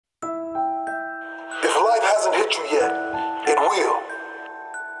life hasn't hit you yet, it will.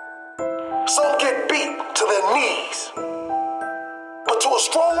 Some get beat to their knees. But to a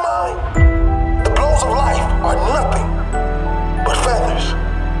strong mind, the blows of life are nothing but feathers.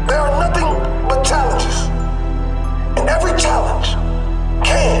 They are nothing but challenges. And every challenge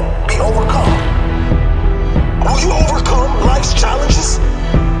can be overcome. Will you overcome life's challenges?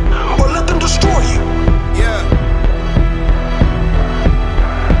 Or let them destroy you? Yeah.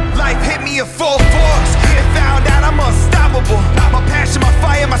 Life hit me in full force and found out I'm unstoppable. My passion, my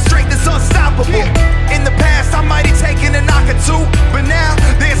fire, my strength is unstoppable. In the past, I might have taken a knock or two, but now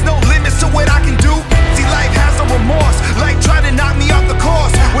there's no limits to what I can do. See, life has no remorse, like trying to knock me off the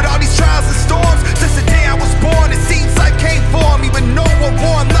course. With all these trials and storms, since the day I was born, it seems life came for me, but no one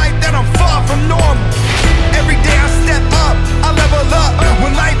warned life that I'm far from normal. Every day I step up, I level up.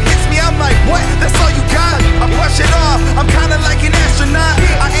 When life hits me, I'm like, what? That's all you got? I brush it off, I'm kinda like an astronaut.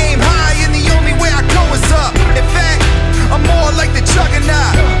 I aim high and the only way I go is up. In fact, I'm more like the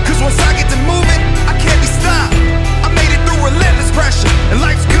juggernaut, cause once I get to moving, I can't be stopped. I made it through relentless pressure, and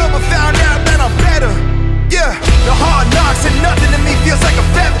life's good but found out that I'm better. Yeah, the hard knocks and nothing to me feels like a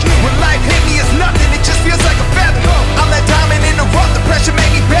feather. When life hit me, it's nothing, it just feels like a feather. I let diamond in the rough, the pressure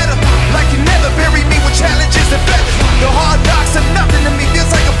made me better. Like you never buried me with challenges and feathers. The hard knocks and nothing to me feels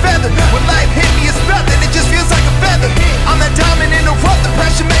like a feather. When life hit me, it's nothing, it just feels like a feather. I'm that diamond in the rough, the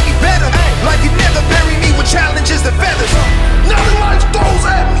pressure made me better. Like you never buried me with challenges and feathers. Nothing life throws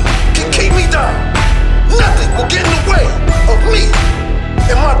at me can keep me down. Nothing will get in the way of me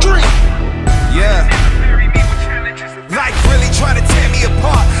and my dream. Yeah. Life really tried to tear me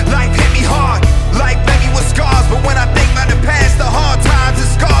apart. Life hit me hard. Life left me with scars. But when I think about the past, the hard times and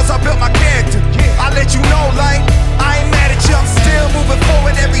scars, I built my character. I let you know, like, I ain't mad at you. I'm still moving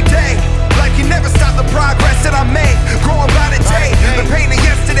forward every day. Like you never stop the progress that I made. Growing by the day. The pain of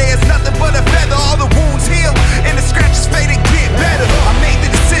yesterday is nothing but a feather. All the wounds heal and the scratches fade and get better. I made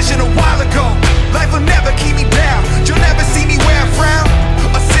the decision a while ago. Life will never keep me down. You'll never see me wear a frown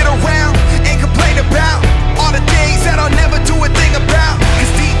or sit around and complain about all the things that I'll never do a thing about.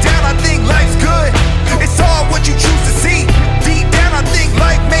 Cause deep down I think life's good. It's all what you choose to see. Deep down I think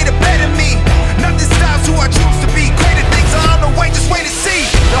life made a better me. Nothing stops who I choose to be. Greater things are on the way, just wait and see.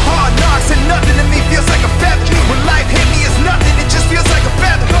 The hard knocks and nothing to me feels like a feather. When life hit me it's nothing, it just feels like a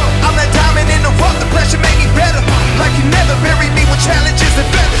feather. I'm that diamond in the rough, the pressure made me better. Like you never buried me with challenges and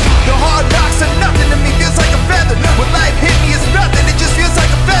feathers. The hard knocks and nothing to me feels like a feather. When life hit me it's nothing, it just feels like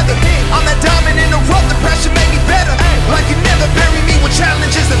a feather. I'm that diamond in the rough, the pressure made me better. Like you never buried me with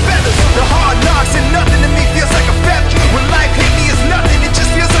challenges and feathers. The hard knocks and nothing to me feels like a feather. When life hit me it's nothing, it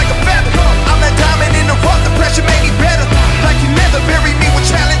just feels like a feather. I'm that diamond in the rough, the pressure made me better. Like you never buried me with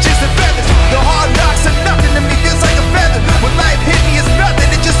challenges and feathers. The hard knocks and nothing to me feels like a feather. When life hit me it's nothing,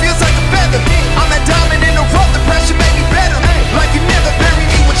 it just feels like a feather. I'm that diamond in the rough, the pressure made me better. Like you never buried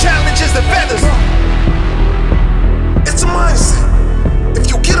me with challenges and feathers. It's a mindset. If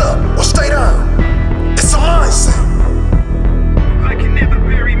you get up or stay down, it's a mindset. Like you never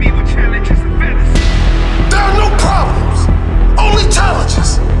bury me with challenges and feathers. There are no problems, only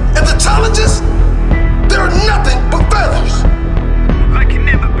challenges. And the challenges, they're nothing but feathers. Like you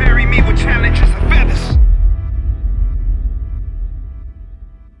never bury me with challenges and feathers.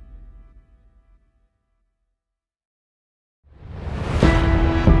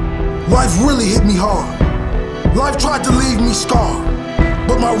 Life really hit me hard. Life tried to leave me scarred,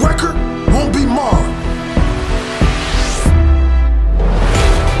 but my record won't be marred.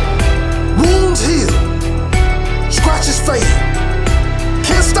 Wounds heal, scratches fade.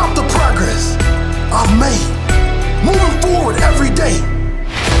 Can't stop the progress I've made. Moving forward every day,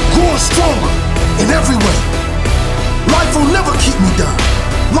 growing stronger in every way. Life will never keep me down.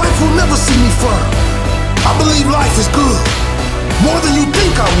 Life will never see me frown. I believe life is good, more than you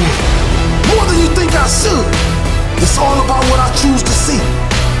think I would, more than you think I should. It's all about what I choose to see.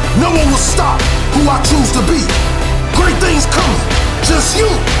 No one will stop who I choose to be. Great things coming.